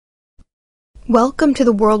Welcome to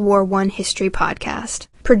the World War I History Podcast,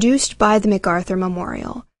 produced by the MacArthur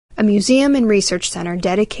Memorial, a museum and research center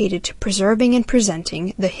dedicated to preserving and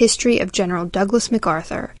presenting the history of General Douglas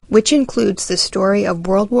MacArthur, which includes the story of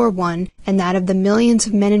World War I and that of the millions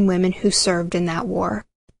of men and women who served in that war.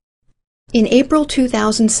 In April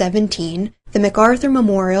 2017, the MacArthur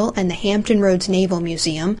Memorial and the Hampton Roads Naval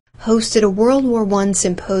Museum hosted a World War I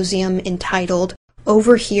symposium entitled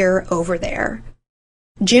Over Here, Over There.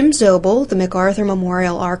 Jim Zobel, the MacArthur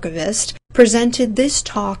Memorial archivist, presented this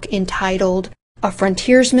talk entitled A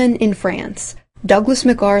Frontiersman in France, Douglas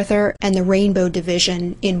MacArthur and the Rainbow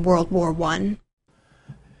Division in World War I.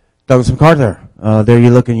 Douglas MacArthur, there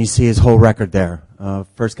you look and you see his whole record there.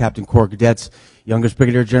 First Captain Corps Cadets, youngest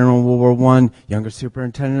Brigadier General in World War I, youngest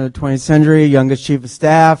Superintendent of the 20th Century, youngest Chief of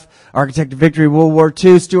Staff, Architect of Victory World War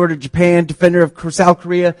II, Steward of Japan, Defender of South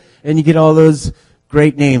Korea, and you get all those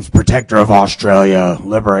great names, Protector of Australia,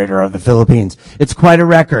 Liberator of the Philippines. It's quite a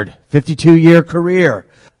record, 52-year career.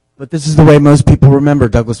 But this is the way most people remember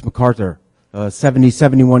Douglas MacArthur,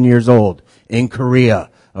 71 years old, in Korea,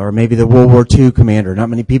 or maybe the World War II commander. Not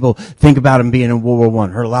many people think about him being in World War I.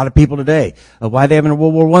 Heard a lot of people today, why are they having a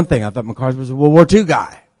World War I thing? I thought MacArthur was a World War II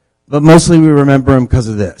guy. But mostly we remember him because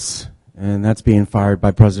of this. And that's being fired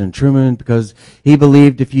by President Truman because he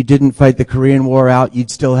believed if you didn't fight the Korean War out,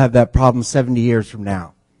 you'd still have that problem 70 years from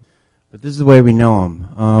now. But this is the way we know him.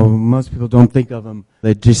 Most people don't think of him.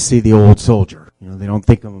 They just see the old soldier. They don't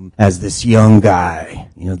think of him as this young guy,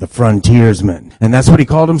 the frontiersman. And that's what he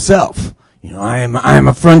called himself. I am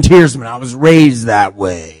a frontiersman. I was raised that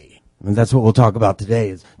way. And that's what we'll talk about today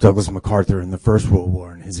is Douglas MacArthur in the First World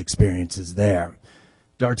War and his experiences there.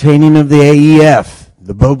 D'Artagnan of the AEF,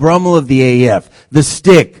 the Beau Brummel of the AEF, the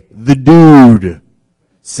Stick, the Dude.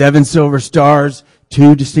 7 Silver Stars,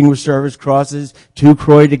 2 Distinguished Service Crosses, 2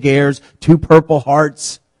 Croix de Guerres, 2 Purple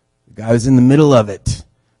Hearts. The guy was in the middle of it.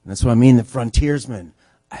 And that's what I mean, the frontiersman.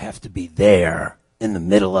 I have to be there, in the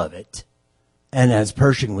middle of it. And as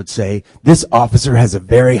Pershing would say, this officer has a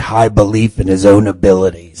very high belief in his own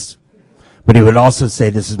abilities. But he would also say,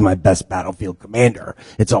 this is my best battlefield commander.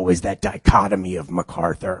 It's always that dichotomy of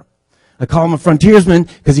MacArthur. I call him a frontiersman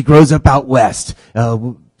because he grows up out west.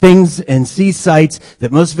 Things and sees sights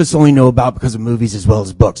that most of us only know about because of movies as well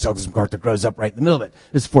as books. Douglas MacArthur grows up right in the middle of it.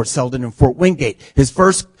 There's Fort Selden and Fort Wingate. His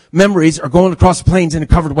first memories are going across the plains in a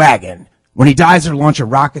covered wagon. When he dies, they're launching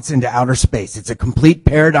rockets into outer space. It's a complete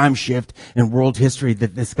paradigm shift in world history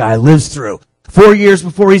that this guy lives through. 4 years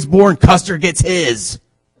before he's born, Custer gets his.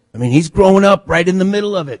 He's growing up right in the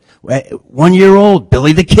middle of it. 1 year old,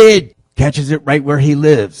 Billy the Kid catches it right where he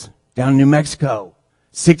lives, down in New Mexico.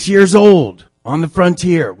 6 years old, on the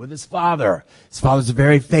frontier with his father. His father's a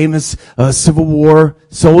very famous Civil War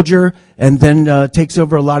soldier and then takes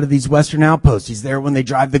over a lot of these western outposts. He's there when they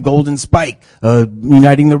drive the Golden Spike,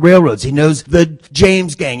 uniting the railroads. He knows the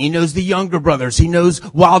James Gang. He knows the Younger Brothers. He knows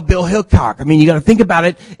Wild Bill Hickok. You got to think about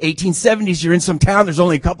it. 1870s, you're in some town. There's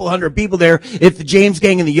only a couple hundred people there. If the James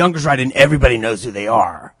Gang and the Youngers ride in, everybody knows who they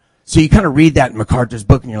are. So you kind of read that in MacArthur's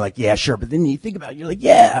book and you're like, yeah, sure. But then you think about it, you're like,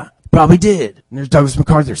 yeah. Probably did. And there's Douglas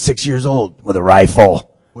MacArthur, 6 years old, with a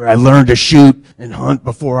rifle, where I learned to shoot and hunt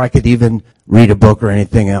before I could even read a book or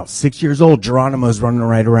anything else. 6 years old, Geronimo's running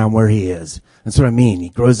right around where he is. That's what I mean. He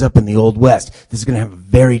grows up in the Old West. This is going to have a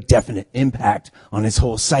very definite impact on his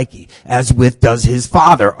whole psyche, as with does his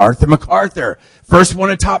father, Arthur MacArthur. First one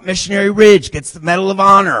atop Missionary Ridge, gets the Medal of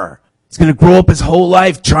Honor. He's going to grow up his whole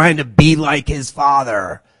life trying to be like his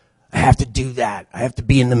father. I have to do that. I have to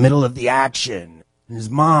be in the middle of the action. And his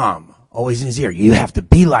mom, always in his ear, you have to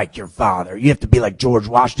be like your father. You have to be like George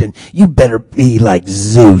Washington. You better be like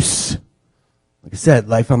Zeus. Like I said,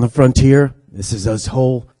 life on the frontier, this is his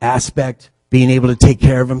whole aspect, being able to take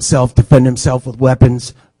care of himself, defend himself with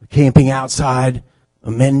weapons, camping outside, a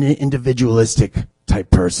individualistic type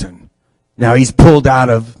person. Now he's pulled out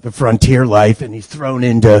of the frontier life and he's thrown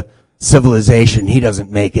into civilization. He doesn't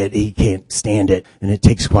make it. He can't stand it. And it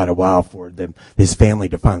takes quite a while for his family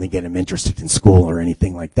to finally get him interested in school or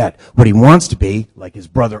anything like that. What he wants to be, like his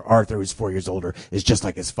brother Arthur, who's 4 years older, is just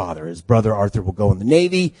like his father. His brother Arthur will go in the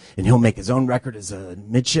Navy, and he'll make his own record as a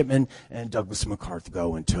midshipman, and Douglas MacArthur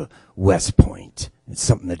go into West Point. It's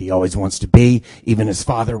something that he always wants to be. Even his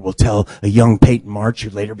father will tell a young Peyton March, who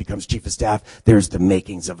later becomes Chief of Staff, there's the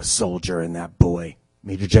makings of a soldier in that boy.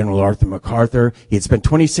 Major General Arthur MacArthur. He had spent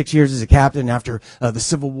 26 years as a captain after the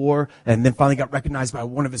Civil War, and then finally got recognized by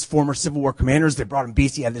one of his former Civil War commanders. They brought him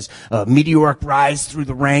beast. He had this meteoric rise through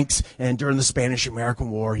the ranks, and during the Spanish-American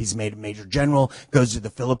War, he's made a major general, goes to the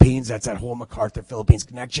Philippines. That's that whole MacArthur-Philippines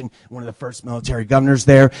connection, one of the first military governors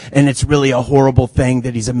there, and it's really a horrible thing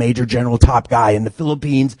that he's a major general, top guy in the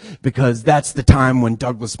Philippines, because that's the time when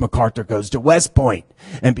Douglas MacArthur goes to West Point.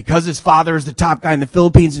 And because his father is the top guy in the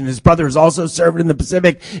Philippines and his brother is also serving in the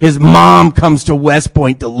Pacific, his mom comes to West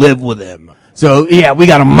Point to live with him. So yeah, we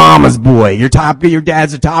got a mama's boy. Your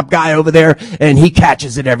dad's a top guy over there, and he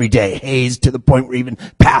catches it every day. Haze to the point where he even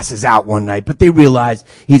passes out one night. But they realize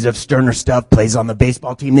he's of sterner stuff, plays on the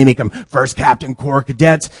baseball team. They make him first captain Corps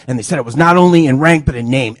Cadets, and they said it was not only in rank but in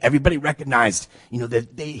name. Everybody recognized,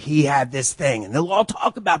 that he had this thing, and they'll all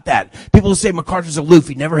talk about that. People will say MacArthur's aloof.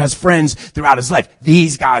 He never has friends throughout his life.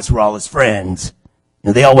 These guys were all his friends.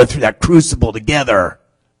 They all went through that crucible together.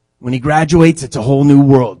 When he graduates, it's a whole new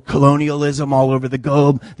world. Colonialism all over the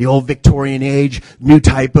globe, the old Victorian age, new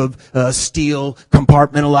type of steel,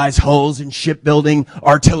 compartmentalized hulls in shipbuilding,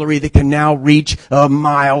 artillery that can now reach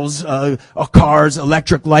miles, cars,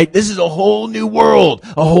 electric light. This is a whole new world,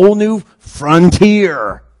 a whole new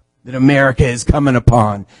frontier that America is coming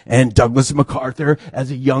upon. And Douglas MacArthur,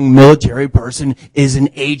 as a young military person, is an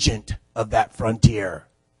agent of that frontier.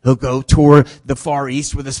 He'll go tour the Far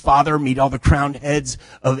East with his father, meet all the crowned heads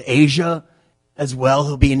of Asia as well.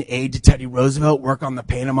 He'll be an aide to Teddy Roosevelt, work on the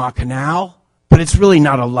Panama Canal. But it's really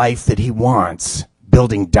not a life that he wants,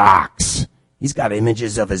 building docks. He's got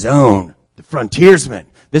images of his own, the frontiersman.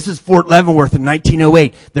 This is Fort Leavenworth in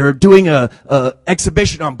 1908. They're doing a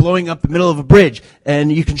exhibition on blowing up the middle of a bridge,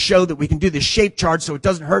 and you can show that we can do this shape chart so it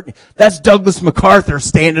doesn't hurt me. That's Douglas MacArthur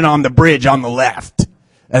standing on the bridge on the left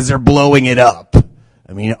as they're blowing it up.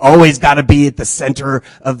 Always got to be at the center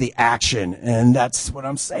of the action. And that's what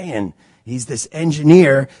I'm saying. He's this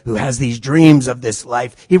engineer who has these dreams of this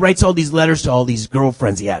life. He writes all these letters to all these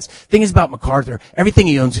girlfriends he has. Thing is about MacArthur, everything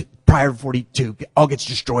he owns prior to 42 all gets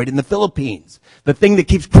destroyed in the Philippines. The thing that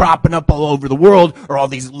keeps cropping up all over the world are all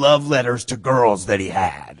these love letters to girls that he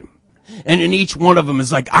had. And in each one of them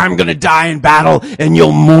is like, I'm going to die in battle and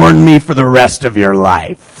you'll mourn me for the rest of your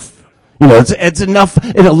life. It's enough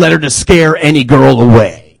in a letter to scare any girl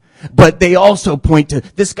away. But they also point to,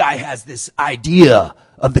 this guy has this idea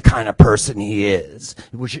of the kind of person he is,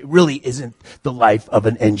 which really isn't the life of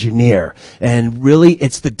an engineer. And really,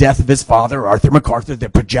 it's the death of his father, Arthur MacArthur,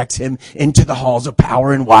 that projects him into the halls of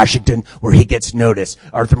power in Washington, where he gets noticed.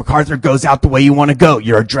 Arthur MacArthur goes out the way you want to go.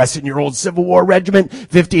 You're addressing your old Civil War regiment,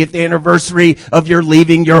 50th anniversary of your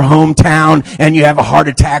leaving your hometown, and you have a heart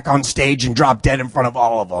attack on stage and drop dead in front of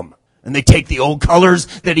all of them. And they take the old colors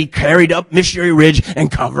that he carried up Missionary Ridge and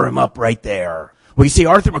cover him up right there. Well, you see,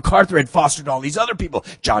 Arthur MacArthur had fostered all these other people.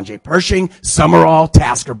 John J. Pershing, Summerall,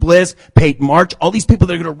 Tasker Bliss, Peyton March, all these people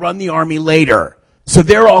that are going to run the Army later. So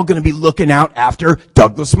they're all going to be looking out after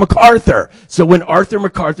Douglas MacArthur. So when Arthur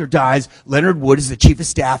MacArthur dies, Leonard Wood is the chief of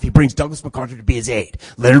staff. He brings Douglas MacArthur to be his aide.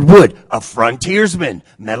 Leonard Wood, a frontiersman,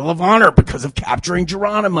 Medal of Honor because of capturing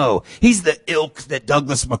Geronimo. He's the ilk that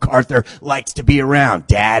Douglas MacArthur likes to be around.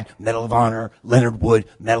 Dad, Medal of Honor. Leonard Wood,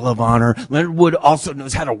 Medal of Honor. Leonard Wood also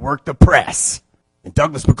knows how to work the press. And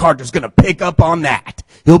Douglas MacArthur's going to pick up on that.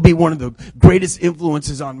 He'll be one of the greatest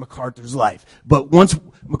influences on MacArthur's life. But once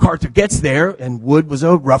MacArthur gets there, and Wood was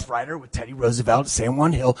a Rough Rider with Teddy Roosevelt at San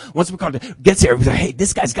Juan Hill. Once MacArthur gets there, he's like, hey,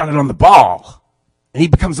 this guy's got it on the ball. And he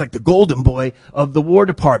becomes like the golden boy of the War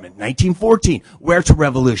Department. 1914, Huerta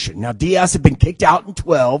Revolution. Now, Diaz had been kicked out in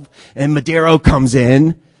 12, and Madero comes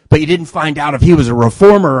in. But you didn't find out if he was a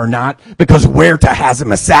reformer or not because Huerta has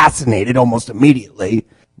him assassinated almost immediately.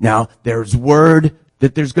 Now, there's word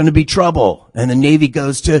that there's going to be trouble, and the Navy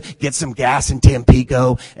goes to get some gas in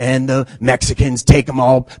Tampico, and the Mexicans take them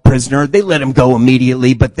all prisoner. They let them go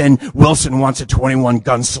immediately, but then Wilson wants a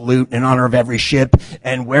 21-gun salute in honor of every ship,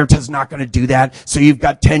 and Huerta's not going to do that. So you've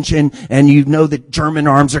got tension, and you know that German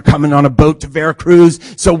arms are coming on a boat to Veracruz,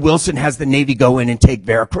 so Wilson has the Navy go in and take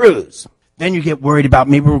Veracruz. Then you get worried about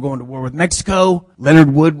maybe we're going to war with Mexico.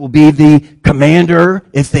 Leonard Wood will be the commander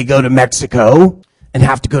if they go to Mexico and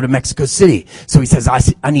have to go to Mexico City. So he says,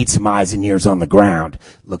 I need some eyes and ears on the ground.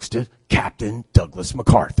 Looks to Captain Douglas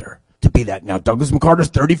MacArthur to be that. Now, Douglas MacArthur's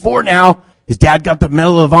 34 now. His dad got the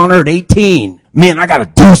Medal of Honor at 18. Man, I got to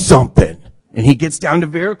do something. And he gets down to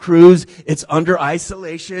Veracruz. It's under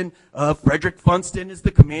isolation. Frederick Funston is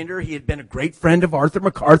the commander. He had been a great friend of Arthur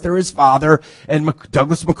MacArthur, his father. And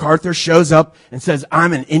Douglas MacArthur shows up and says,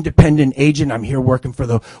 I'm an independent agent. I'm here working for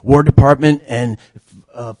the War Department. And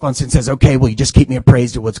Funston says, okay, well, you just keep me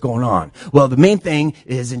appraised of what's going on. Well, the main thing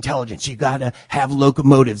is intelligence. You gotta have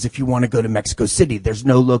locomotives if you want to go to Mexico City. There's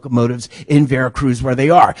no locomotives in Veracruz where they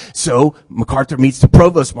are. So MacArthur meets the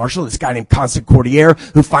provost marshal, this guy named Constant Cordier,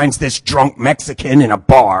 who finds this drunk Mexican in a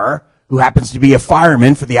bar, who happens to be a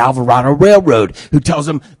fireman for the Alvarado Railroad, who tells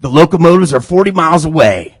him the locomotives are 40 miles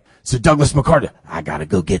away. So Douglas MacArthur, I gotta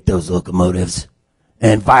go get those locomotives.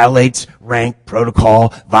 And violates rank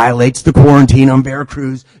protocol, violates the quarantine on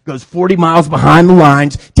Veracruz, goes 40 miles behind the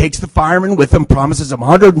lines, takes the fireman with him, promises him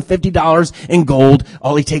 $150 in gold.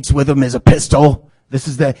 All he takes with him is a pistol.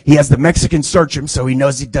 He has the Mexican search him, so he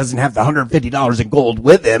knows he doesn't have the $150 in gold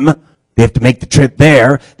with him. They have to make the trip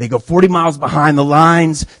there. They go 40 miles behind the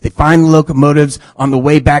lines. They find the locomotives. On the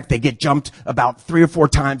way back, they get jumped about 3 or 4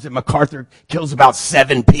 times, and MacArthur kills about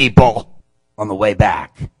 7 people on the way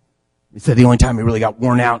back. He said the only time he really got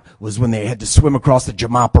worn out was when they had to swim across the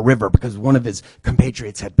Jamapa River because one of his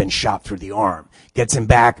compatriots had been shot through the arm. Gets him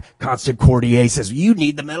back. Constant Cordier says, you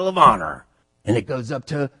need the Medal of Honor. And it goes up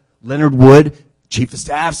to Leonard Wood. Chief of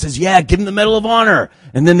Staff says, yeah, give him the Medal of Honor.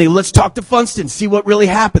 And then let's talk to Funston, see what really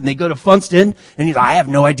happened. They go to Funston, and he's like, I have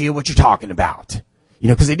no idea what you're talking about.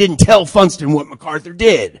 Because they didn't tell Funston what MacArthur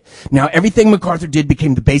did. Now, everything MacArthur did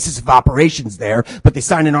became the basis of operations there, but they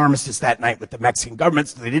signed an armistice that night with the Mexican government,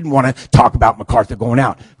 so they didn't want to talk about MacArthur going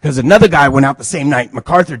out. Because another guy went out the same night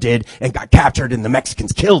MacArthur did and got captured, and the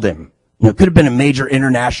Mexicans killed him. It could have been a major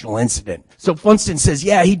international incident. So Funston says,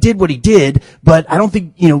 yeah, he did what he did, but I don't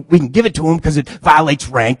think, we can give it to him because it violates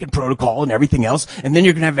rank and protocol and everything else. And then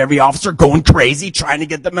you're going to have every officer going crazy trying to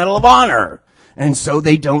get the Medal of Honor. And so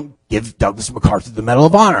they don't give Douglas MacArthur the Medal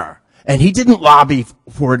of Honor. And he didn't lobby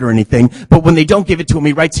for it or anything, but when they don't give it to him,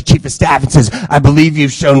 he writes to Chief of Staff and says, I believe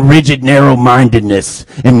you've shown rigid narrow-mindedness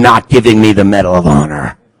in not giving me the Medal of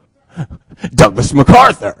Honor. Douglas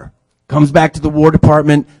MacArthur comes back to the War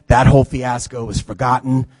Department. That whole fiasco is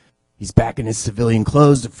forgotten. He's back in his civilian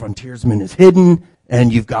clothes. The frontiersman is hidden.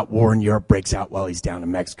 And you've got war in Europe breaks out while he's down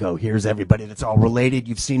in Mexico. Here's everybody that's all related.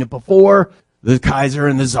 You've seen it before. The Kaiser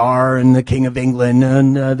and the Tsar and the King of England,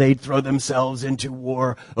 and they throw themselves into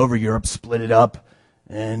war over Europe, split it up.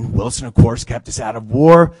 And Wilson, of course, kept us out of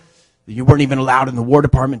war. You weren't even allowed in the War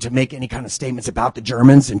Department to make any kind of statements about the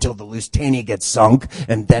Germans until the Lusitania gets sunk,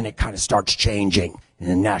 and then it kind of starts changing.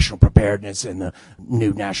 And national preparedness and the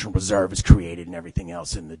new National Reserve is created and everything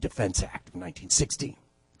else in the Defense Act of 1916.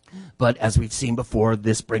 But as we've seen before,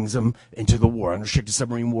 this brings them into the war. Unrestricted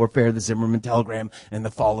submarine warfare, the Zimmerman telegram, and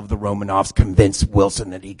the fall of the Romanovs convince Wilson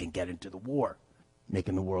that he can get into the war,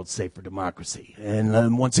 making the world safe for democracy.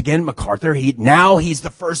 And once again, MacArthur, he's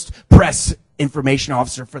the first press information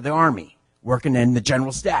officer for the Army, working in the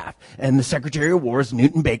General Staff. And the Secretary of War is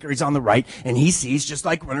Newton Baker. He's on the right, and he sees, just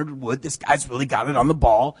like Leonard Wood, this guy's really got it on the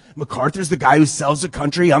ball. MacArthur's the guy who sells the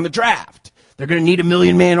country on the draft. They're going to need a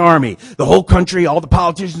 1,000,000-man army. The whole country, all the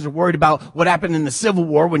politicians are worried about what happened in the Civil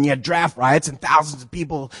War when you had draft riots and thousands of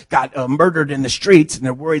people got murdered in the streets, and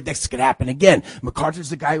they're worried this could happen again.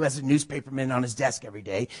 MacArthur's the guy who has a newspaperman on his desk every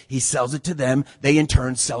day. He sells it to them. They, in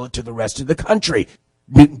turn, sell it to the rest of the country.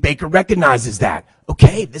 Newton Baker recognizes that.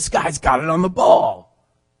 Okay, this guy's got it on the ball.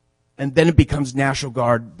 And then it becomes National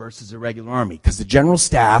Guard versus the regular army. Because the General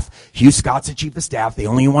Staff, Hugh Scott's the Chief of Staff, they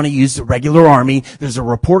only want to use the regular army. There's a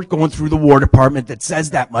report going through the War Department that says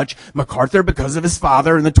that much. MacArthur, because of his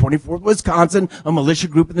father in the 24th Wisconsin, a militia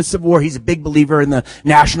group in the Civil War, he's a big believer in the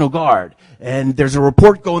National Guard. And there's a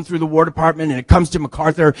report going through the War Department, and it comes to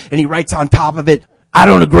MacArthur, and he writes on top of it, I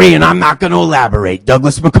don't agree, and I'm not going to elaborate.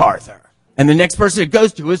 Douglas MacArthur. And the next person it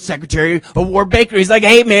goes to is Secretary of War Baker. He's like,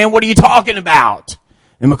 hey, man, what are you talking about?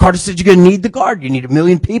 And MacArthur said, you're going to need the Guard. You need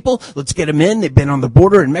 1,000,000 people. Let's get them in. They've been on the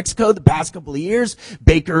border in Mexico the past couple of years.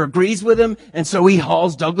 Baker agrees with him. And so he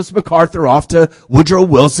hauls Douglas MacArthur off to Woodrow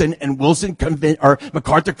Wilson, and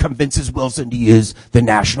MacArthur convinces Wilson to use the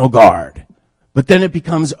National Guard. But then it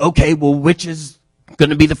becomes, okay, well, which is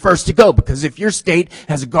going to be the first to go? Because if your state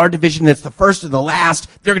has a Guard division that's the first or the last,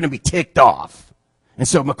 they're going to be ticked off. And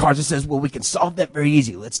so MacArthur says, well, we can solve that very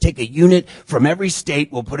easy. Let's take a unit from every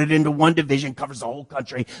state. We'll put it into one division, covers the whole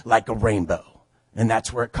country like a rainbow. And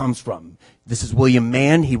that's where it comes from. This is William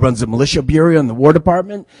Mann. He runs the militia bureau in the War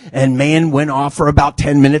Department. And Mann went off for about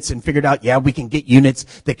 10 minutes and figured out, yeah, we can get units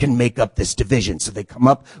that can make up this division. So they come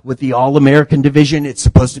up with the All-American Division. It's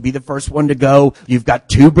supposed to be the first one to go. You've got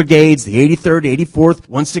 2 brigades, the 83rd, 84th,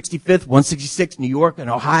 165th, 166th, New York and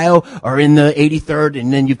Ohio are in the 83rd.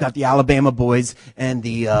 And then you've got the Alabama boys and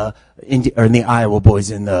the Iowa boys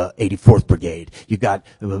in the 84th Brigade. You've got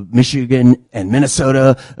Michigan and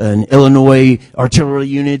Minnesota and Illinois artillery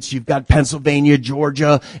units. You've got Pennsylvania Pennsylvania,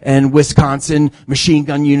 Georgia, and Wisconsin machine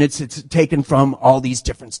gun units. It's taken from all these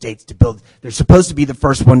different states to build. They're supposed to be the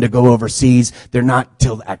first one to go overseas. They're not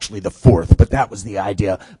till actually the fourth, but that was the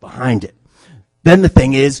idea behind it. Then the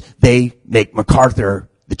thing is, they make MacArthur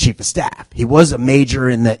the chief of staff. He was a major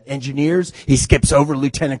in the engineers. He skips over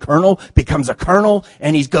lieutenant colonel, becomes a colonel,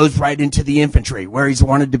 and he goes right into the infantry, where he's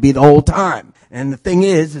wanted to be the whole time. And the thing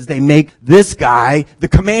is they make this guy the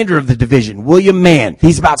commander of the division, William Mann.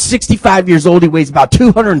 He's about 65 years old. He weighs about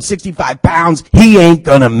 265 pounds. He ain't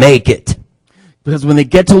gonna make it. Because when they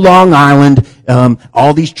get to Long Island,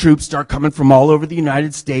 all these troops start coming from all over the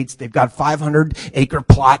United States. They've got 500-acre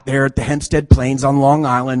plot there at the Hempstead Plains on Long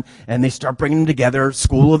Island, and they start bringing them together,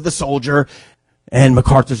 School of the Soldier, and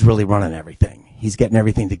MacArthur's really running everything. He's getting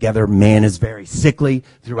everything together. Mann is very sickly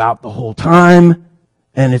throughout the whole time,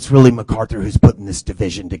 and it's really MacArthur who's putting this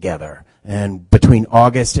division together. And between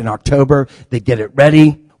August and October, they get it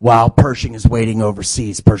ready. While Pershing is waiting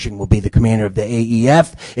overseas. Pershing will be the commander of the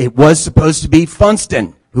AEF. It was supposed to be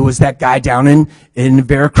Funston, who was that guy down in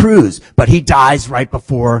Veracruz, but he dies right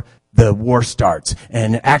before the war starts.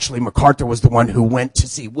 And actually, MacArthur was the one who went to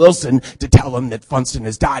see Wilson to tell him that Funston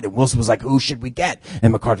has died. And Wilson was like, who should we get?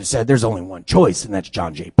 And MacArthur said, there's only one choice, and that's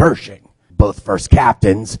John J. Pershing. Both first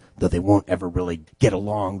captains, though they won't ever really get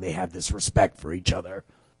along, they have this respect for each other.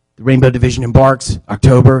 The Rainbow Division embarks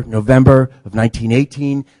October, November of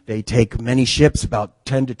 1918. They take many ships, about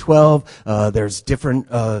 10 to 12. There's different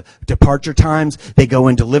departure times. They go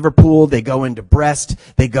into Liverpool. They go into Brest.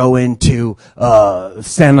 They go into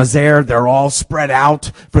Saint-Nazaire. They're all spread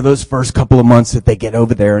out for those first couple of months that they get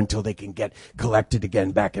over there until they can get collected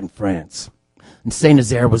again back in France. And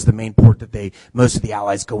Saint-Nazaire was the main port that most of the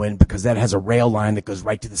Allies go in because that has a rail line that goes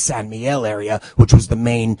right to the Saint-Mihiel area, which was the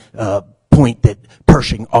main point that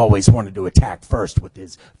Pershing always wanted to attack first with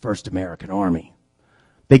his First American Army.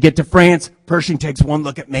 They get to France. Pershing takes one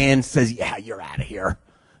look at Mann, says, yeah, you're out of here.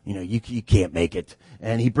 You know, you can't make it.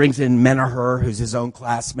 And he brings in Menaher, who's his own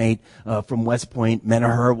classmate from West Point.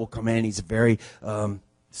 Menaher will come in. He's a very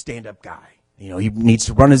stand-up guy. You know, he needs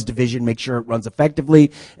to run his division, make sure it runs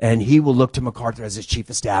effectively, and he will look to MacArthur as his chief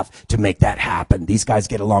of staff to make that happen. These guys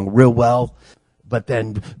get along real well. But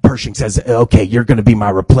then Pershing says, okay, you're going to be my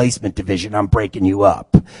replacement division. I'm breaking you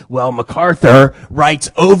up. Well, MacArthur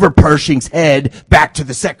writes over Pershing's head back to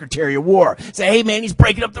the Secretary of War. Say, hey, man, he's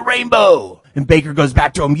breaking up the Rainbow. And Baker goes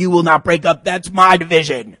back to him, you will not break up. That's my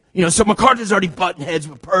division. You know, so MacArthur's already butting heads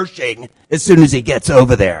with Pershing as soon as he gets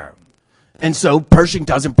over there. And so Pershing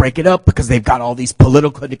doesn't break it up because they've got all these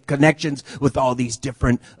political connections with all these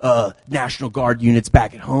different National Guard units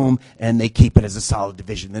back at home, and they keep it as a solid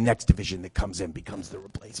division. The next division that comes in becomes the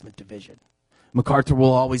replacement division. MacArthur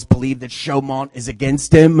will always believe that Chaumont is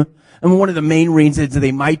against him. And one of the main reasons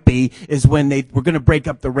they might be is when they were going to break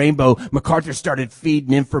up the Rainbow, MacArthur started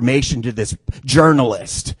feeding information to this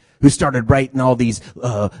journalist who started writing all these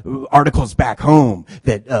articles back home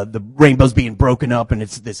that the Rainbow's being broken up and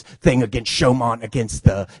it's this thing against Chaumont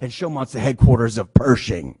and Chaumont's the headquarters of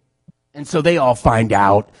Pershing. And so they all find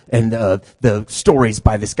out, and the stories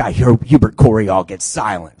by this guy, Hubert Corey, all get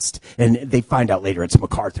silenced. And they find out later it's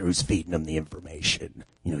MacArthur who's feeding them the information.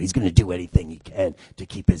 You know, he's going to do anything he can to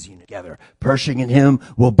keep his unit together. Pershing and him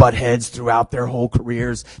will butt heads throughout their whole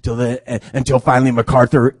careers until finally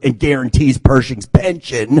MacArthur guarantees Pershing's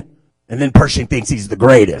pension, and then Pershing thinks he's the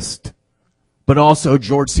greatest. But also,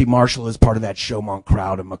 George C. Marshall is part of that Chaumont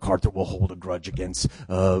crowd, and MacArthur will hold a grudge against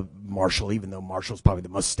Marshall, even though Marshall's probably the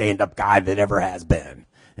most stand-up guy that ever has been,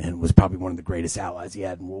 and was probably one of the greatest allies he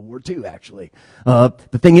had in World War II, actually.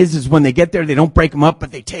 The thing is when they get there, they don't break them up,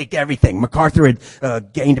 but they take everything. MacArthur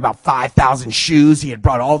had gained about 5,000 shoes. He had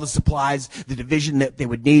brought all the supplies, the division that they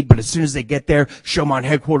would need, but as soon as they get there, Chaumont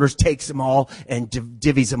headquarters takes them all and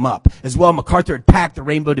divvies them up. As well, MacArthur had packed the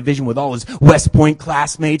Rainbow Division with all his West Point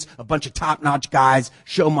classmates, a bunch of top-notch guys.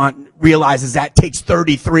 Chaumont realizes that, takes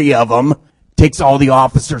 33 of them. Takes all the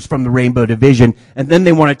officers from the Rainbow Division, and then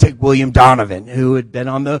they want to take William Donovan, who had been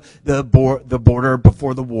on the border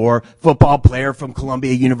before the war, football player from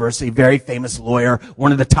Columbia University, very famous lawyer,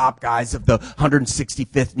 one of the top guys of the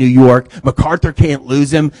 165th New York. MacArthur can't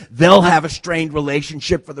lose him. They'll have a strained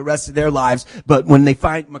relationship for the rest of their lives, but when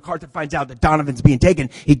MacArthur finds out that Donovan's being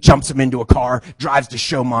taken, he jumps him into a car, drives to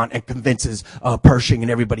Chaumont, and convinces Pershing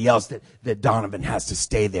and everybody else that Donovan has to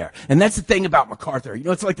stay there. And that's the thing about MacArthur. You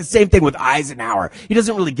know, it's like the same thing with Eisenhower. He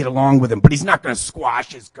doesn't really get along with him, but he's not going to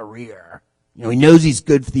squash his career. You know, he knows he's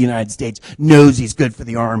good for the United States, knows he's good for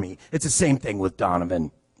the Army. It's the same thing with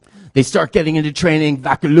Donovan. They start getting into training.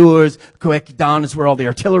 Vaucouleurs, Coëquidan is where all the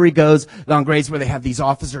artillery goes. Langres is where they have these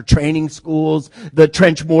officer training schools. The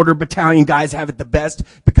trench mortar battalion guys have it the best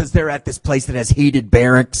because they're at this place that has heated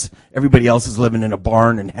barracks. Everybody else is living in a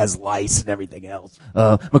barn and has lice and everything else.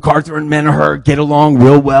 MacArthur and Menaher get along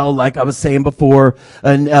real well, like I was saying before.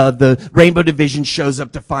 And the Rainbow Division shows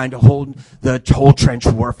up to find the whole trench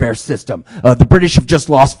warfare system. The British have just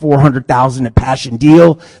lost 400,000 at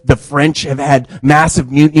Passchendaele. The French have had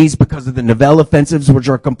massive mutinies because of the Nivelle offensives, which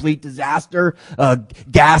are a complete disaster.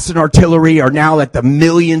 Gas and artillery are now at the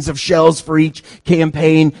millions of shells for each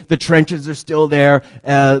campaign. The trenches are still there.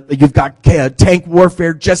 You've got tank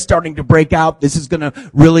warfare just starting to break out. This is going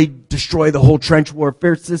to really destroy the whole trench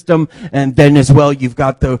warfare system. And then as well, you've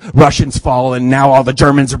got the Russians fall, and now all the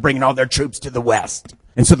Germans are bringing all their troops to the west.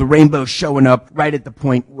 And so the Rainbow's showing up right at the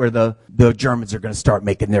point where the Germans are going to start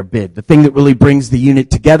making their bid. The thing that really brings the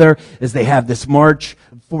unit together is they have this march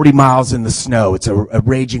 40 miles in the snow. It's a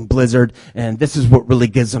raging blizzard, and this is what really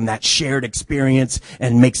gives them that shared experience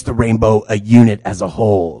and makes the Rainbow a unit as a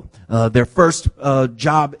whole. Their first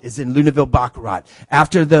job is in Luneville-Baccarat.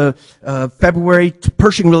 After the February,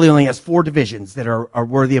 Pershing really only has 4 divisions that are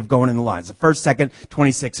worthy of going in the lines. The 1st, 2nd,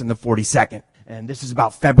 26th, and the 42nd. And this is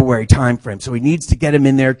about February time frame. So he needs to get him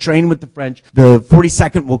in there, train with the French. The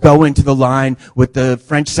 42nd will go into the line with the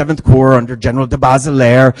French 7th Corps under General de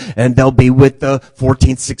Bazeilles, and they'll be with the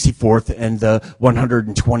 14th, 64th, and the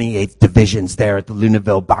 128th divisions there at the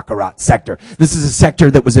Luneville-Baccarat sector. This is a sector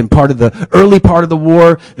that was in part of the early part of the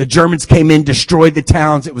war. The Germans came in, destroyed the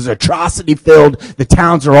towns. It was atrocity filled. The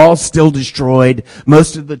towns are all still destroyed.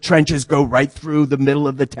 Most of the trenches go right through the middle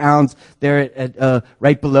of the towns. They're at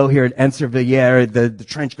right below here at Enservilliers. The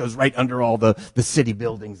trench goes right under all the city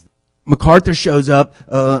buildings. MacArthur shows up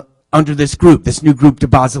under this new group de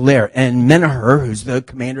Bazeilles, and Menaher, who's the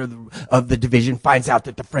commander of the division, finds out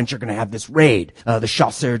that the French are going to have this raid. The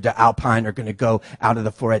Chasseurs d'Alpine are going to go out of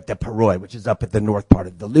the Forêt de Perroy, which is up at the north part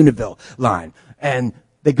of the Luneville line. And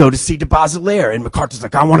they go to see de Bazeilles, and MacArthur's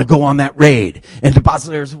like, I want to go on that raid. And de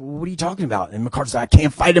Bazeilles, what are you talking about? And MacArthur's like, I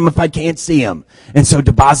can't fight him if I can't see him. And so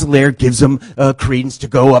de Bazeilles gives him credence to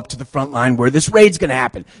go up to the front line where this raid's going to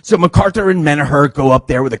happen. So MacArthur and Menaher go up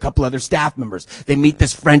there with a couple other staff members. They meet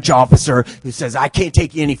this French officer who says, I can't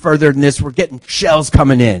take you any further than this. We're getting shells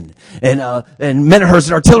coming in. And Menaher's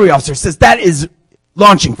an artillery officer, says, that is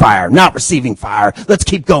launching fire, not receiving fire. Let's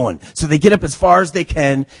keep going. So they get up as far as they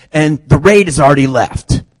can, and the raid is already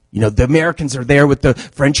left. You know, the Americans are there with the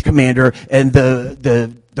French commander, and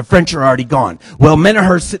the French are already gone. Well,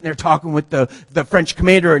 Menaher's sitting there talking with the French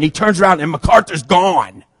commander, and he turns around, and MacArthur's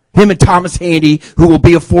gone. Him and Thomas Handy, who will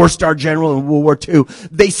be a 4-star general in World War II,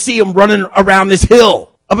 they see him running around this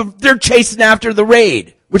hill. They're chasing after the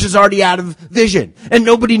raid, which is already out of vision, and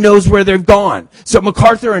nobody knows where they've gone. So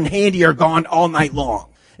MacArthur and Handy are gone all night long.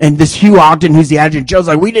 And this Hugh Ogden, who's the adjutant general's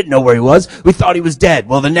like, we didn't know where he was. We thought he was dead.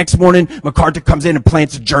 Well, the next morning, MacArthur comes in and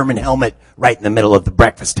plants a German helmet right in the middle of the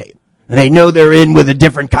breakfast table. And they know they're in with a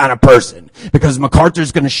different kind of person, because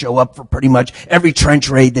MacArthur's going to show up for pretty much every trench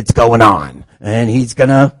raid that's going on. And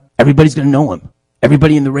everybody's going to know him.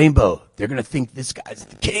 Everybody in the Rainbow, they're going to think this guy's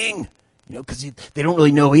the king. You know, because they don't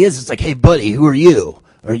really know who he is. It's like, hey, buddy, who are you?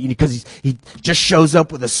 Or because he just shows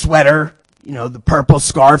up with a sweater, you know, the purple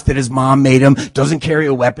scarf that his mom made him, doesn't carry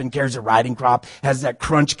a weapon, carries a riding crop, has that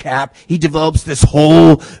crunch cap. He develops this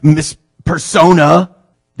whole persona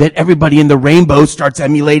that everybody in the Rainbow starts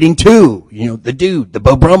emulating too. You know, the dude, the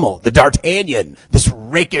Beau Brummel, the D'Artagnan, this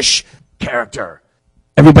rakish character.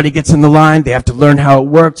 Everybody gets in the line. They have to learn how it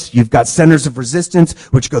works. You've got centers of resistance,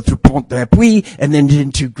 which go through Pont d'Appui, and then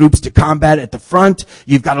into groups to combat at the front.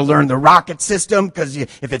 You've got to learn the rocket system, because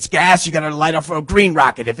if it's gas, you got to light off a green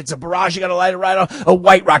rocket. If it's a barrage, you got to light it right off a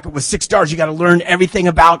white rocket with 6 stars. You got to learn everything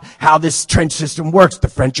about how this trench system works. The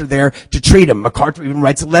French are there to treat them. MacArthur even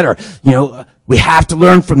writes a letter. You know, we have to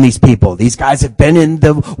learn from these people. These guys have been in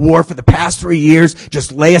the war for the past 3 years.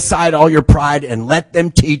 Just lay aside all your pride and let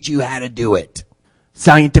them teach you how to do it.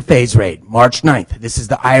 Salient de Phase raid, March 9th. This is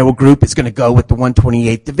the Iowa group. It's going to go with the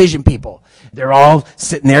 128th Division people. They're all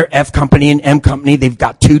sitting there, F Company and M Company. They've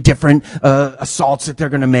got 2 different assaults that they're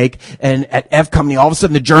going to make. And at F Company, all of a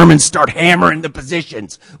sudden the Germans start hammering the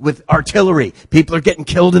positions with artillery. People are getting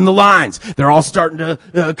killed in the lines. They're all starting to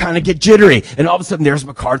kind of get jittery. And all of a sudden there's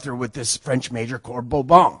MacArthur with this French Major Corps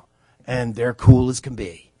Bourbon. And they're cool as can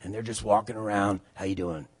be. And they're just walking around. How you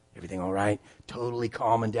doing? Everything all right? Totally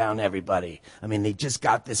calming down everybody. I mean, they just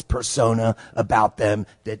got this persona about them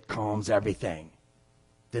that calms everything.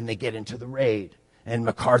 Then they get into the raid. And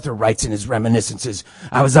MacArthur writes in his reminiscences,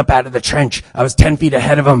 I was up out of the trench. I was 10 feet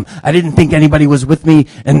ahead of him. I didn't think anybody was with me.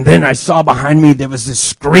 And then I saw behind me there was this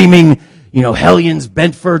screaming, hellions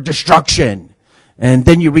bent for destruction. And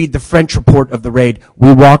then you read the French report of the raid.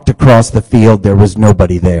 We walked across the field. There was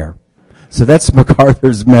nobody there. So that's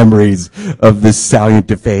MacArthur's memories of this Salient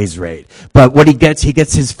de Fez raid. But what he gets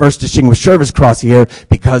his first Distinguished Service Cross here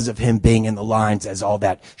because of him being in the lines as all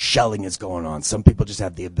that shelling is going on. Some people just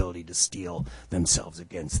have the ability to steel themselves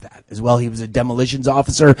against that. As well, he was a demolitions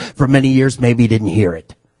officer for many years. Maybe he didn't hear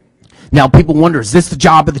it. Now, people wonder, is this the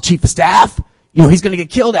job of the Chief of Staff? He's going to get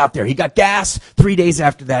killed out there. He got gas 3 days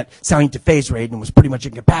after that Salient de Fez raid and was pretty much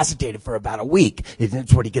incapacitated for about a week.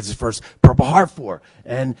 That's what he gets his first Purple Heart for.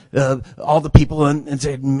 And all the people and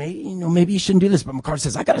said, maybe you shouldn't do this. But MacArthur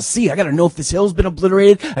says, I got to see. I got to know if this hill's been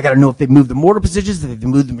obliterated. I got to know if they've moved the mortar positions, if they've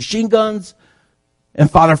moved the machine guns. And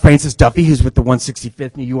Father Francis Duffy, who's with the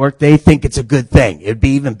 165th New York, they think it's a good thing. It'd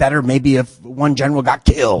be even better maybe if one general got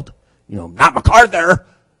killed. Not MacArthur,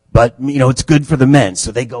 but, it's good for the men.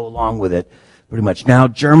 So they go along with it. Pretty much. Now,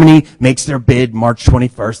 Germany makes their bid March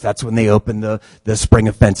 21st. That's when they open the spring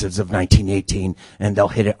offensives of 1918, and they'll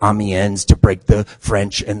hit Amiens to break the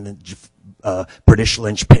French and the British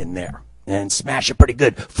linchpin there and smash it pretty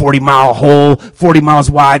good. 40-mile hole, 40 miles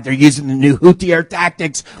wide. They're using the new Hutier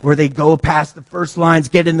tactics where they go past the first lines,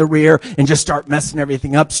 get in the rear, and just start messing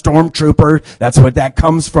everything up. Stormtrooper, that's what that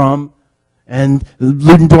comes from. And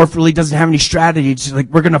Ludendorff really doesn't have any strategy. It's like,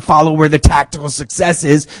 we're going to follow where the tactical success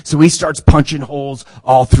is. So he starts punching holes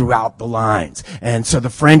all throughout the lines. And so the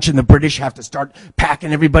French and the British have to start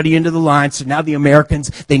packing everybody into the lines. So now the Americans,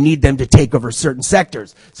 they need them to take over certain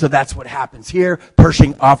sectors. So that's what happens here.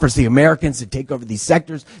 Pershing offers the Americans to take over these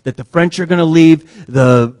sectors that the French are going to leave.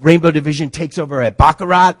 The Rainbow Division takes over at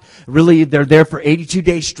Baccarat. Really, they're there for 82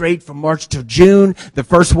 days straight from March to June. The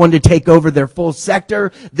first one to take over their full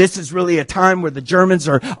sector. This is really a time where the Germans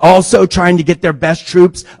are also trying to get their best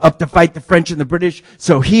troops up to fight the French and the British.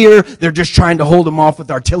 So here, they're just trying to hold them off with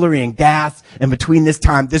artillery and gas. And between this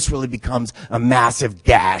time, this really becomes a massive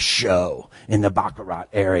gas show in the Baccarat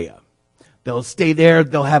area. They'll stay there.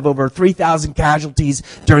 They'll have over 3,000 casualties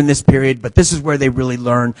during this period. But this is where they really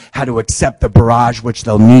learn how to accept the barrage, which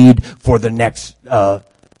they'll need for the next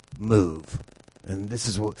move. And this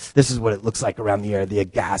is what it looks like around the area. The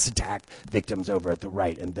gas attack victims over at the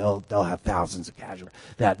right, and they'll have thousands of casualties.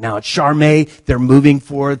 Now at Charmey, they're moving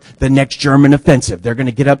for the next German offensive. They're going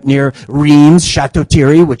to get up near Reims,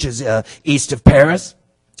 Château-Thierry, which is east of Paris.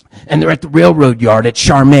 And they're at the railroad yard at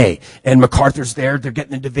Charmey. And MacArthur's there. They're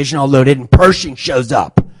getting the division all loaded, and Pershing shows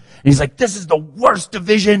up. And he's like, this is the worst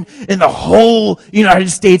division in the whole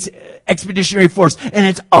United States Expeditionary Force, and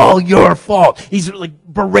it's all your fault. He's like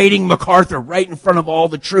berating MacArthur right in front of all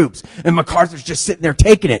the troops. And MacArthur's just sitting there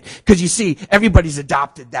taking it. Because you see, everybody's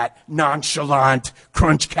adopted that nonchalant,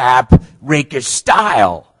 crunch cap, rakish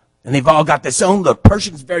style. And they've all got this own look.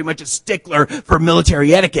 Pershing's very much a stickler for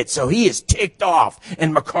military etiquette, so he is ticked off.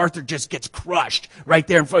 And MacArthur just gets crushed right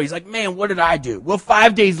there in front. He's like, man, what did I do? Well,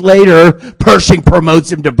 5 days later, Pershing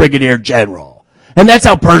promotes him to brigadier general. And that's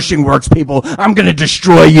how Pershing works, people. I'm going to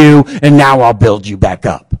destroy you, and now I'll build you back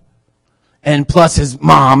up. And plus his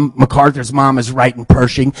mom, MacArthur's mom, is writing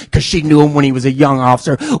Pershing because she knew him when he was a young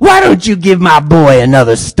officer. Why don't you give my boy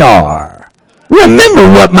another star? Remember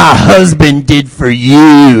what my husband did for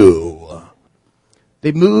you.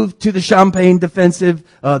 They moved to the Champagne defensive.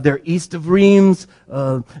 They're east of Reims.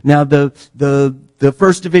 Now the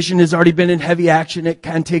first division has already been in heavy action at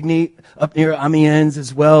Cantigny, up near Amiens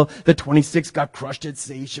as well. The 26th got crushed at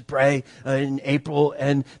Seicheprey in April,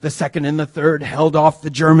 and the second and the third held off the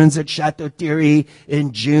Germans at Château-Thierry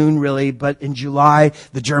in June, really. But in July,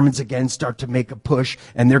 the Germans again start to make a push,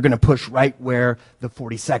 and they're going to push right where the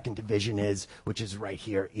 42nd Division is, which is right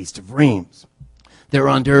here east of Reims. They're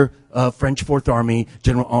under French Fourth Army,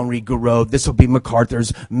 General Henri Gouraud. This will be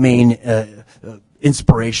MacArthur's main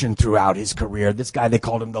inspiration throughout his career. This guy, they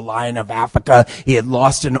called him the Lion of Africa. He had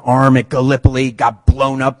lost an arm at Gallipoli, got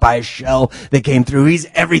blown up by a shell that came through. He's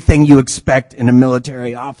everything you expect in a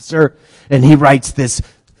military officer. And he writes this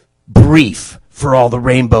brief for all the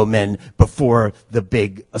Rainbow Men before the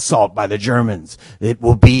big assault by the Germans. It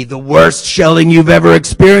will be the worst shelling you've ever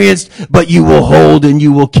experienced, but you will hold and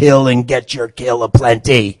you will kill and get your kill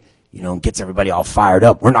aplenty. Gets everybody all fired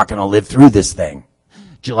up. We're not going to live through this thing.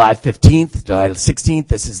 July 15th, July 16th,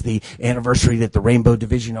 this is the anniversary that the Rainbow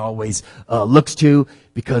Division always looks to,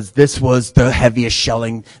 because this was the heaviest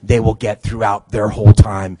shelling they will get throughout their whole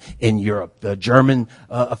time in Europe. The German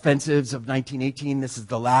offensives of 1918, this is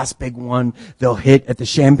the last big one they'll hit at the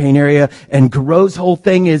Champagne area. And Gouraud's whole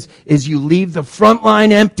thing is you leave the front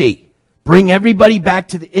line empty, Bring everybody back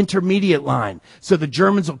to the intermediate line. So the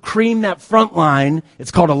Germans will cream that front line.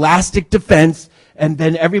 It's called elastic defense. And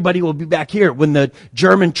then everybody will be back here. When the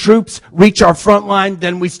German troops reach our front line,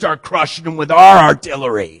 then we start crushing them with our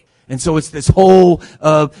artillery. And so it's this whole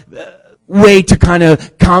way to kind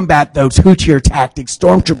of combat those Hoottier tactics,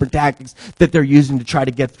 stormtrooper tactics that they're using to try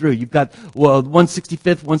to get through. You've got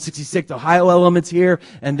 165th, 166th Ohio elements here,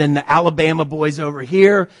 and then the Alabama boys over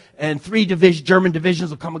here, and 3 German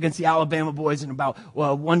divisions will come against the Alabama boys, and about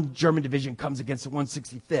 1 German division comes against the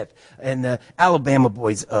 165th, and the Alabama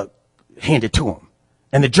boys hand it to them.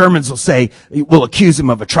 And the Germans will accuse them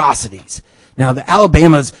of atrocities. Now, the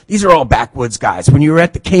Alabamas, these are all backwoods guys. When you were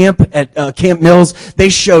at the camp, at Camp Mills, they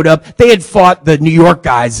showed up. They had fought the New York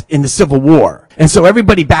guys in the Civil War. And so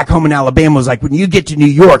everybody back home in Alabama was like, when you get to New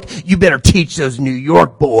York, you better teach those New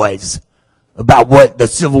York boys about what the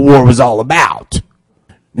Civil War was all about.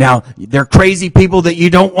 Now, they're crazy people that you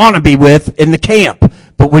don't want to be with in the camp.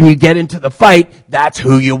 But when you get into the fight, that's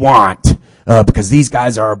who you want. Because these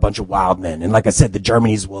guys are a bunch of wild men. And like I said, the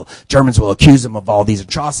Germans will accuse them of all these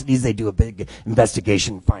atrocities. They do a big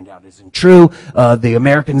investigation and find out it isn't true. The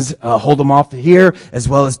Americans hold them off here, as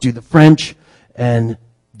well as do the French. And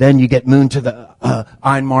then you get moved to the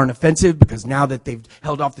Aisne Marne offensive, because now that they've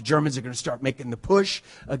held off the Germans, they're going to start making the push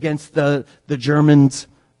against the Germans,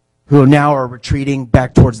 who now are retreating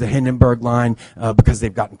back towards the Hindenburg line because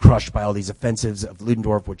they've gotten crushed by all these offensives of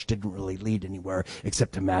Ludendorff, which didn't really lead anywhere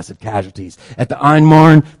except to massive casualties. At the Aisne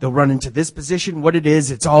Marne, they'll run into this position. What it is,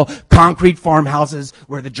 it's all concrete farmhouses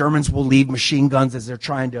where the Germans will leave machine guns as they're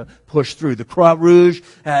trying to push through. The Croix Rouge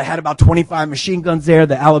had about 25 machine guns there.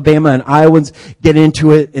 The Alabama and Iowans get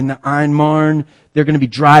into it in the Aisne Marne. They're going to be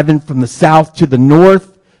driving from the south to the north.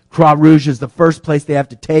 Croix Rouge is the first place they have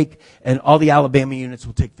to take, and all the Alabama units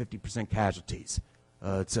will take 50% casualties.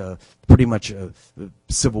 It's pretty much a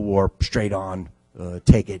Civil War straight on,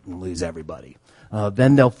 take it and lose everybody.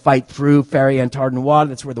 Then they'll fight through Ferry-en-Tardenois,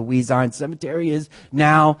 that's where the Wiesein Cemetery is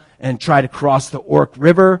now, and try to cross the Ourcq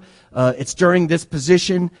River. It's during this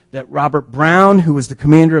position that Robert Brown, who was the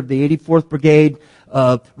commander of the 84th Brigade,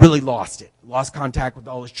 really lost it. Lost contact with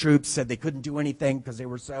all his troops, said they couldn't do anything because they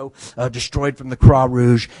were so destroyed from the Croix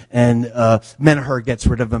Rouge, and Menaher gets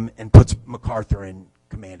rid of him and puts MacArthur in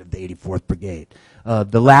command of the 84th Brigade.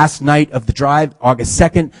 The last night of the drive, August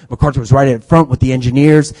 2nd, MacArthur was right at front with the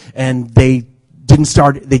engineers, and they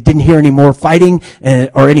didn't hear any more fighting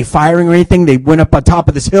or any firing or anything. They went up on top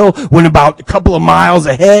of this hill, went about a couple of miles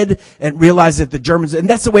ahead, and realized that the Germans, and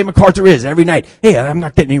that's the way MacArthur is every night. Hey, I'm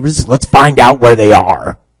not getting any resistance. Let's find out where they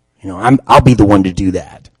are. I'll be the one to do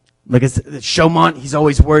that. Like I said, Chaumont, he's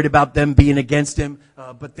always worried about them being against him,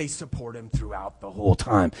 but they support him throughout the whole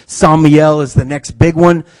time. Saint-Mihiel is the next big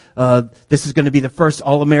one. This is going to be the first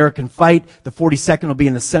all-American fight. The 42nd will be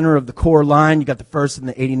in the center of the Corps line. You got the 1st and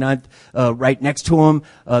the 89th right next to them.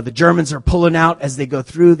 The Germans are pulling out as they go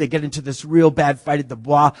through. They get into this real bad fight at the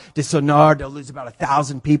Bois de Sonnard. They'll lose about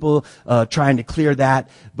 1,000 people trying to clear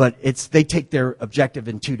that, but they take their objective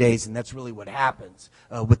in 2 days, and that's really what happens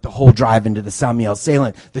with the whole drive into the Saint-Mihiel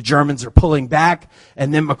salient. The Germans are pulling back,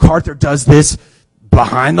 and then MacArthur does this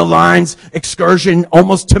behind the lines excursion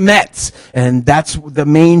almost to Metz, and that's the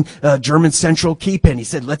main German central keep-in. He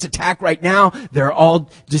said, let's attack right now. They're all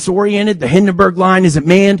disoriented. The Hindenburg line isn't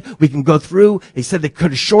manned. We can go through. He said they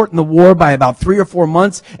could have shortened the war by about 3 or 4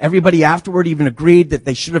 months. Everybody afterward even agreed that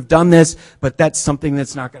they should have done this, but that's something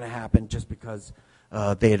that's not going to happen just because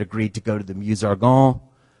they had agreed to go to the Meuse-Argonne.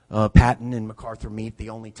 Patton and MacArthur meet the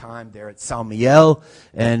only time there at Saint-Mihiel,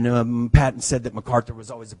 and Patton said that MacArthur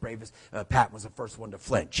was always the bravest. Patton was the first one to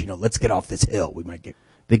flinch. Let's get off this hill.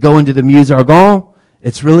 They go into the Meuse-Argonne.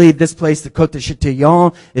 It's really this place, the Côte de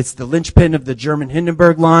Châtillon. It's the linchpin of the German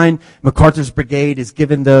Hindenburg line. MacArthur's brigade is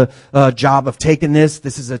given the job of taking this.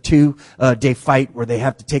 This is a 2-day fight where they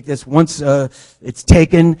have to take this. Once it's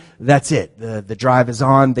taken, that's it. The drive is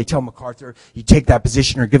on. They tell MacArthur, you take that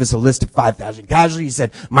position or give us a list of 5,000 casualties. He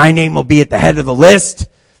said, my name will be at the head of the list.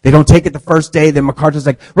 They don't take it the first day. Then MacArthur's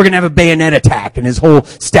like, we're going to have a bayonet attack. And his whole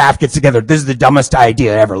staff gets together. This is the dumbest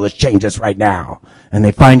idea ever. Let's change this right now. And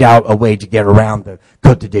they find out a way to get around the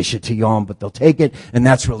Côte de Châtillon, but they'll take it. And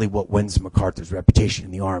that's really what wins MacArthur's reputation in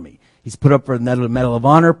the army. He's put up for the Medal of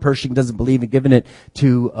Honor. Pershing doesn't believe in giving it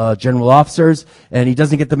to general officers. And he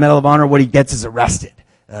doesn't get the Medal of Honor. What he gets is arrested.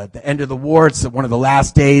 At the end of the war, it's one of the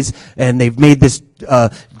last days, and they've made this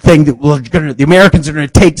thing that the Americans are going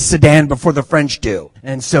to take Sedan before the French do.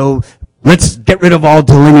 And so let's get rid of all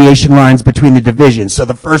delineation lines between the divisions. So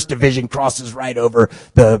the 1st Division crosses right over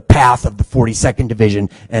the path of the 42nd Division,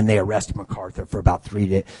 and they arrest MacArthur for about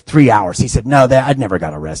 3 hours. He said, no, I never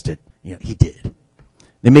got arrested. He did.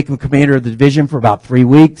 They make him commander of the division for about 3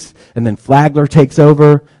 weeks, and then Flagler takes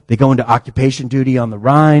over. They go into occupation duty on the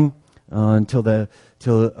Rhine until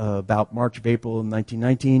about March of April of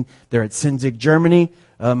 1919. They're at Sinzig, Germany.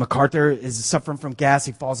 MacArthur is suffering from gas.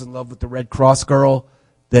 He falls in love with the Red Cross girl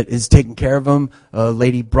that is taking care of him. A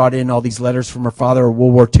lady brought in all these letters from her father in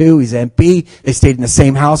World War II. He's MP. They stayed in the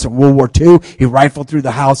same house in World War II. He rifled through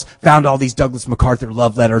the house, found all these Douglas MacArthur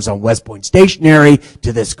love letters on West Point Stationery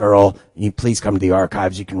to this girl. Please come to the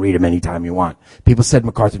archives. You can read them anytime you want. People said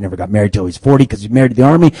MacArthur never got married till he was 40 because he married the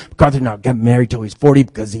Army. MacArthur not got married till he was 40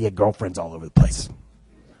 because he had girlfriends all over the place.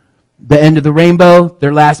 The End of the Rainbow,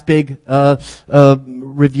 their last big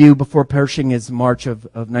review before Pershing is March of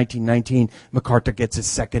 1919. MacArthur gets his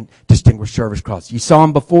second Distinguished Service Cross. You saw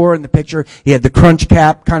him before in the picture. He had the crunch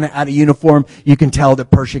cap, kind of out of uniform. You can tell that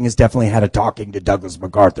Pershing has definitely had a talking to Douglas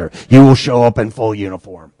MacArthur. You will show up in full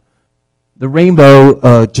uniform. The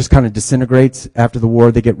rainbow just kind of disintegrates after the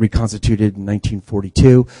war. They get reconstituted in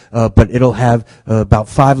 1942, but it'll have about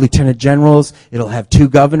 5 lieutenant generals. It'll have 2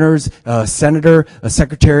 governors, a senator, a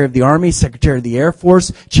secretary of the Army, secretary of the Air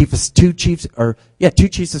Force, two chiefs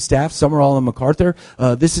of staff. Some are all in MacArthur.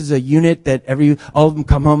 This is a unit that all of them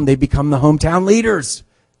come home. They become the hometown leaders.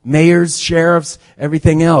 Mayors, sheriffs,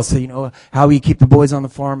 everything else. So, you know, how you keep the boys on the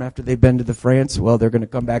farm after they've been to the France? Well, they're going to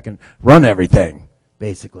come back and run everything,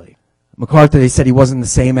 basically. MacArthur, they said he wasn't the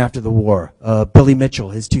same after the war. Billy Mitchell,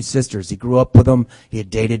 his 2 sisters, he grew up with them. He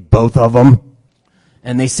had dated both of them.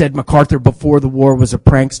 And they said MacArthur before the war was a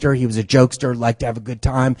prankster. He was a jokester, liked to have a good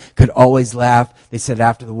time, could always laugh. They said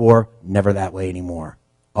after the war, never that way anymore.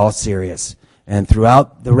 All serious. And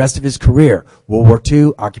throughout the rest of his career, World War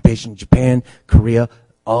II, occupation in Japan, Korea,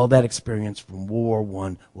 all that experience from World War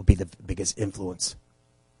I will be the biggest influence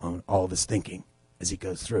on all of his thinking as he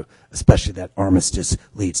goes through, especially that armistice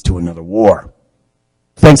leads to another war.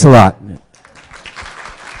 Thanks a lot.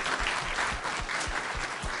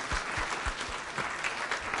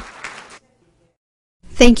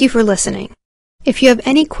 Thank you for listening. If you have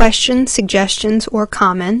any questions, suggestions, or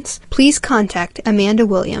comments, please contact Amanda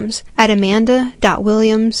Williams at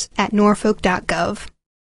amanda.williams@norfolk.gov.